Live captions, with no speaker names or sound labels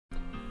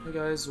Hey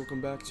guys,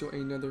 welcome back to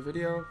another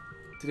video.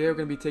 Today we're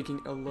going to be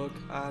taking a look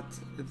at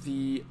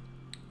the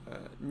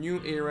new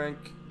A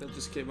rank that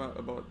just came out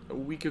about a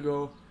week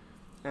ago,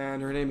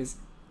 and her name is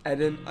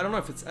Eden. I don't know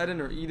if it's Eden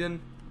or Eden,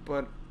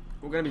 but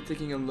we're going to be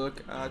taking a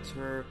look at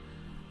her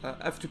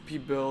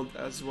F2P build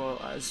as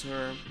well as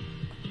her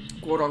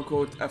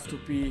quote-unquote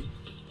F2P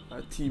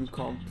team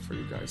comp for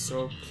you guys.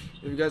 So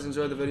if you guys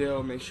enjoyed the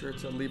video, make sure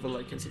to leave a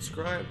like and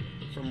subscribe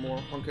for more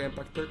Honkai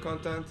Impact 3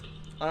 content.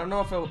 I don't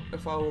know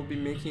if I will be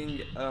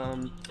making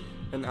an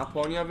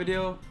Aponia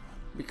video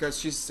because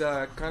she's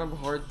kind of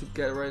hard to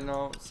get right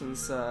now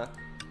since the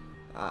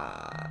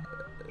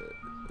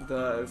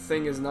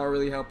thing is not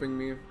really helping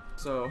me.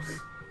 So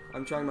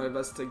I'm trying my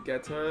best to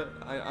get her.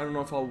 I don't know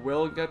if I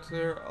will get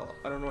her.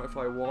 I don't know if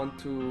I want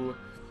to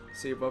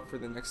save up for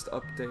the next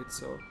update.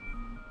 So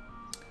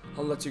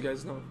I'll let you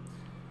guys know.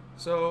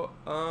 So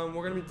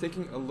we're gonna be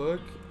taking a look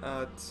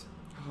at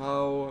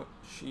how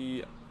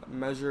she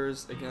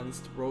measures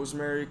against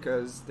Rosemary,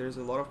 because there's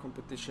a lot of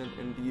competition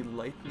in the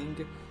lightning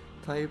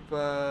type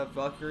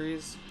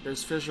Valkyries.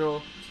 There's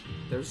Fischl,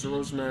 there's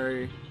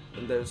Rosemary,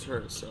 and there's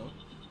her. So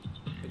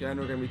again,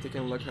 we're gonna be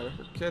taking a look at her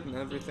kit and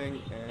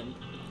everything, and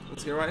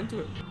let's get right into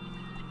it.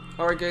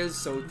 Alright guys,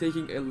 so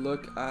taking a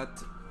look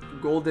at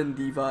Golden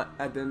Diva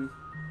Eden.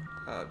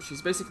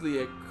 She's basically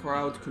a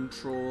crowd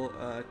control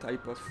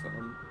type of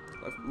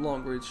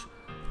long range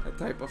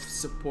type of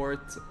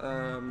support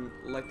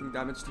lightning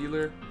damage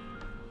dealer,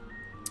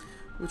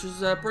 which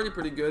is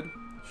pretty good.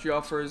 She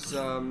offers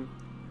time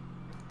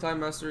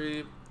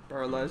mastery,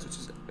 paralyze, which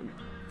is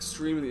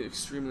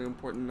extremely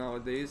important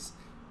nowadays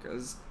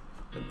because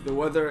the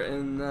weather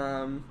in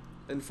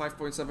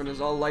 5.7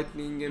 is all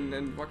lightning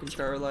and fucking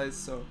paralyzed.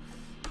 So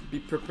be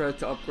prepared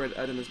to upgrade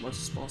Eden as much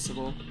as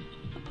possible.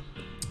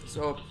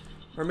 So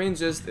her main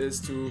gist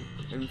is to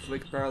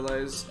inflict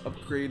paralyze,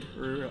 upgrade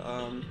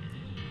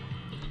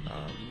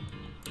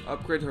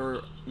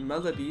her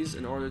melodies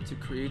in order to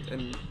create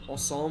an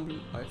ensemble,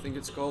 I think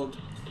it's called,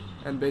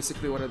 and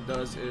basically what it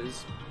does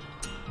is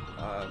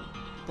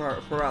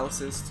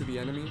paralysis to the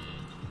enemy.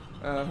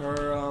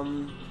 Her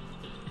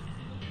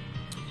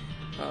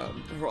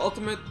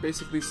ultimate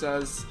basically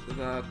says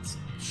that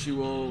she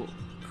will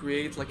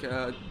create like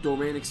a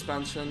domain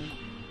expansion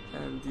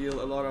and deal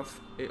a lot of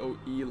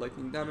AoE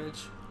lightning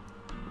damage,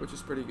 which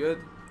is pretty good,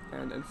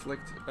 and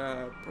inflict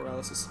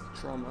paralysis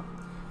trauma.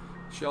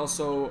 She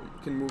also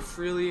can move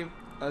freely,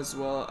 as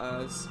well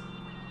as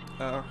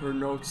her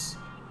notes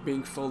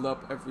being filled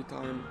up every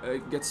time.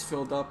 It gets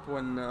filled up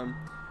when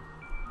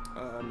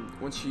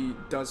she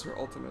does her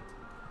ultimate.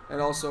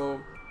 And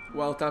also,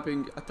 while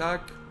tapping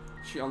attack,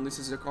 she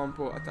unleashes the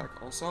combo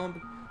attack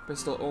ensemble.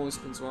 Pistol only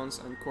spins once,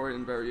 and core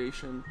in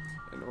variation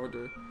in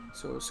order.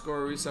 So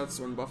score resets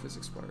when buff is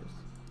expired.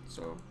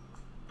 So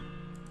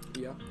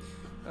yeah,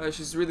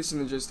 she's really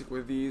synergistic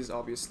with these,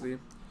 obviously.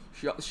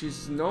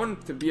 She's known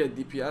to be a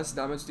DPS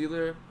damage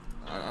dealer.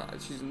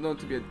 She's known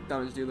to be a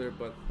damage dealer,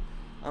 but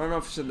I don't know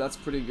if that's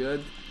pretty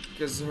good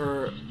because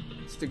her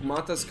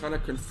stigmatas kind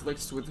of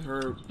conflicts with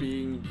her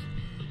being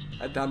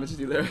a damage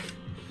dealer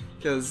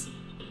because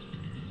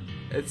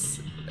it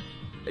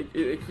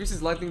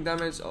increases lightning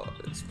damage.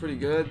 It's pretty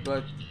good,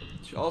 but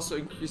she also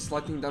increases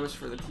lightning damage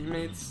for the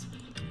teammates,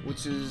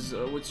 which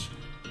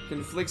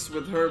conflicts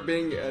with her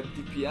being a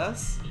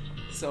DPS.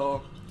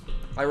 So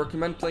I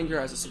recommend playing her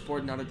as a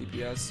support, not a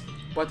DPS.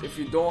 But if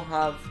you don't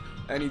have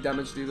any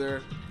damage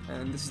dealer,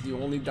 and this is the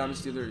only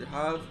damage dealer you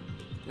have,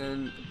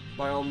 then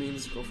by all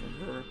means go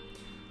for her.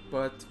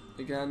 But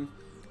again,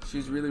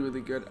 she's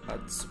really good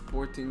at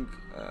supporting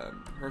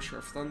her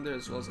Sheriff Thunder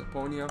as well as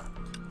Aponia,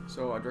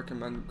 so I'd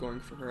recommend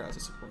going for her as a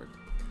support.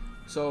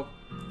 So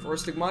for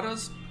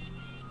stigmatas,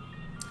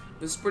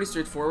 this is pretty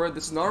straightforward.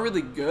 This is not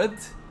really good.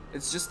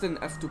 It's just an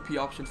F2P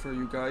option for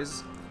you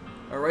guys.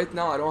 Right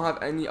now I don't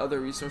have any other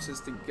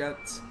resources to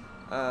get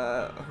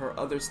her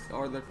other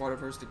part of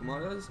her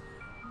stigmatas,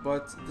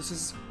 but this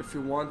is, if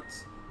you want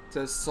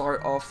to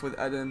start off with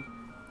Eden,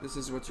 this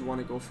is what you want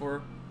to go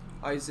for.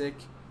 Isaac,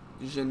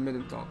 Jin, mid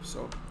and top.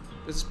 So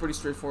this is pretty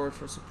straightforward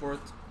for support.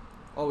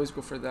 Always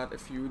go for that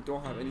if you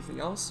don't have anything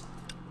else.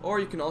 Or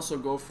you can also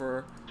go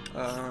for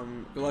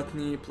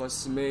Gluttony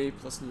plus May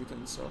plus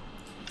Newton. So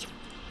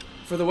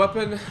for the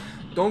weapon,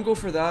 don't go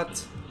for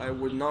that. I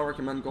would not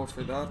recommend going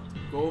for that.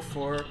 Go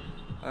for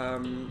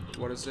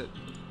what is it?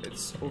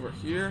 It's over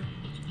here.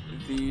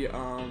 If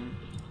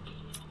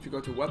you go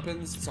to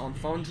weapons, it's on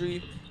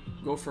Foundry.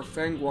 Go for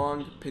Feng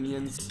Guang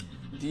Pinions.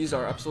 These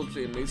are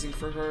absolutely amazing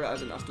for her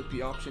as an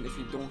F2P option if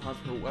you don't have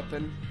her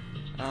weapon.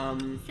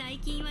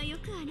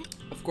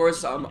 Of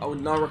course, I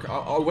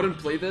wouldn't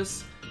play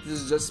this.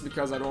 This is just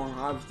because I don't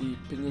have the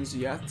pinions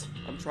yet.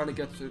 I'm trying to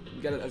get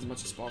it as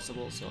much as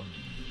possible. So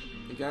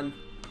again,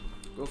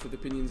 go for the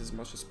pinions as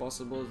much as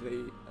possible.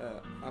 They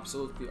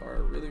absolutely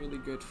are really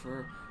good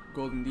for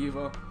Golden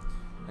Diva.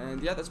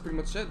 And yeah, that's pretty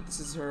much it. This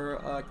is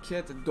her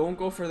kit. Don't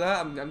go for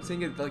that. I'm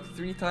saying it like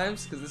 3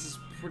 times because this is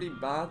pretty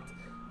bad.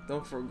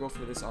 Don't go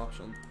for this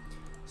option.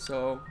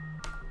 So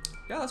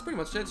yeah, that's pretty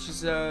much it.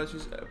 She's a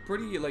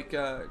pretty like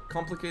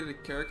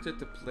complicated character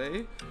to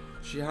play.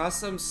 She has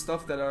some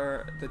stuff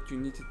that you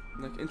need to,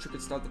 like,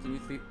 intricate stuff that you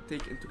need to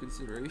take into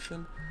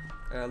consideration,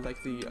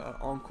 like the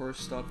encore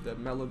stuff, the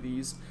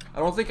melodies. I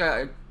don't think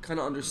I kind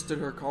of understood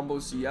her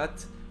combos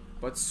yet,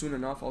 but soon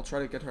enough I'll try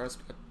to get her as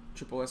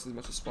triple S as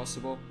much as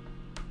possible.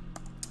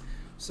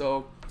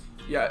 So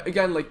yeah,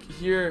 again, like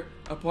here,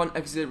 upon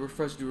exit,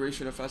 refresh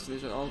duration of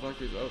fascination, all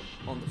valkyries out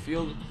on the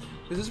field.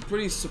 This is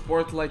pretty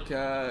support-like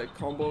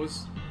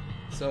combos,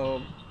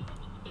 so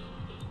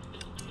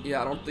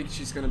yeah, I don't think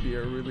she's gonna be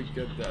a really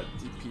good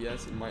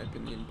DPS in my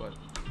opinion, but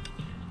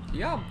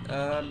yeah,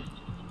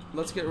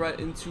 let's get right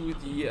into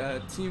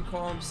the team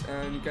comps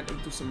and get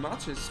into some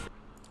matches.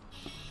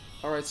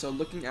 Alright, so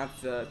looking at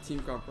the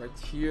team comp right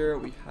here,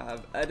 we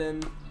have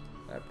Eden,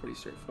 pretty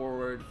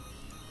straightforward.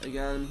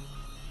 Again,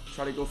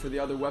 try to go for the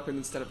other weapon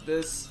instead of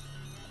this,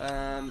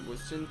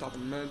 with Jin top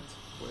and mid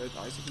with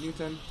Isaac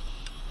Newton.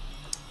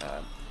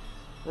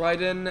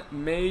 Raiden,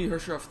 Mei, her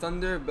share of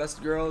Thunder,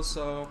 best girl,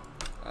 so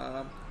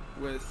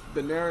with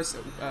Benares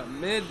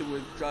mid,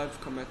 with Drive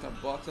Cometa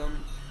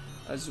bottom,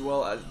 as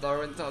well as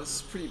Darwinta. This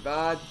is pretty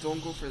bad,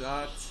 don't go for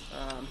that.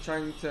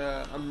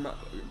 I'm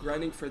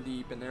grinding for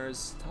the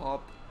Benares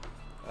top,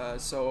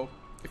 so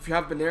if you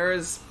have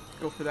Benares,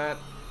 go for that.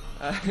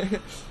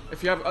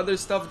 If you have other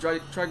stuff, try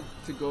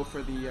to go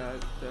for the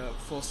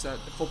full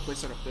play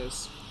set of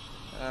this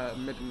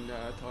mid and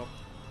top,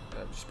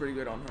 which is pretty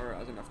good on her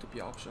as an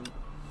F2P option.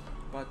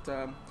 But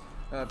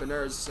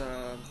Benares,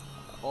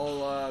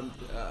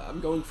 I'm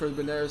going for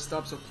Benares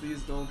stuff, so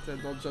please don't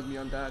judge me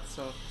on that.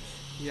 So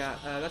yeah,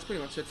 that's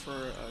pretty much it for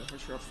her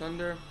share of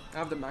Thunder. I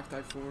have the Mac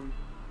Typhoon.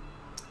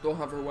 Don't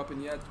have her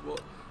weapon yet.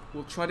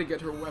 We'll try to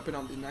get her weapon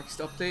on the next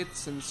update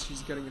since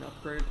she's getting an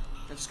upgrade.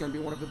 And she's gonna be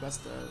one of the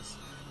best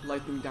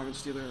lightning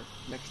damage dealer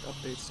next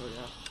update. So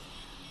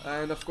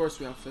yeah, and of course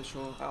we have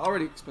Fischl. I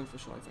already explained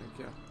Fischl, I think.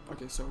 Yeah.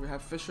 Okay, so we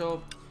have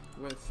Fischl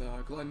with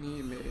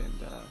Gluttony, Mei,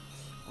 and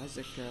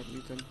Isaac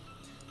Newton.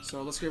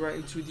 So let's get right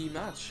into the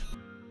match.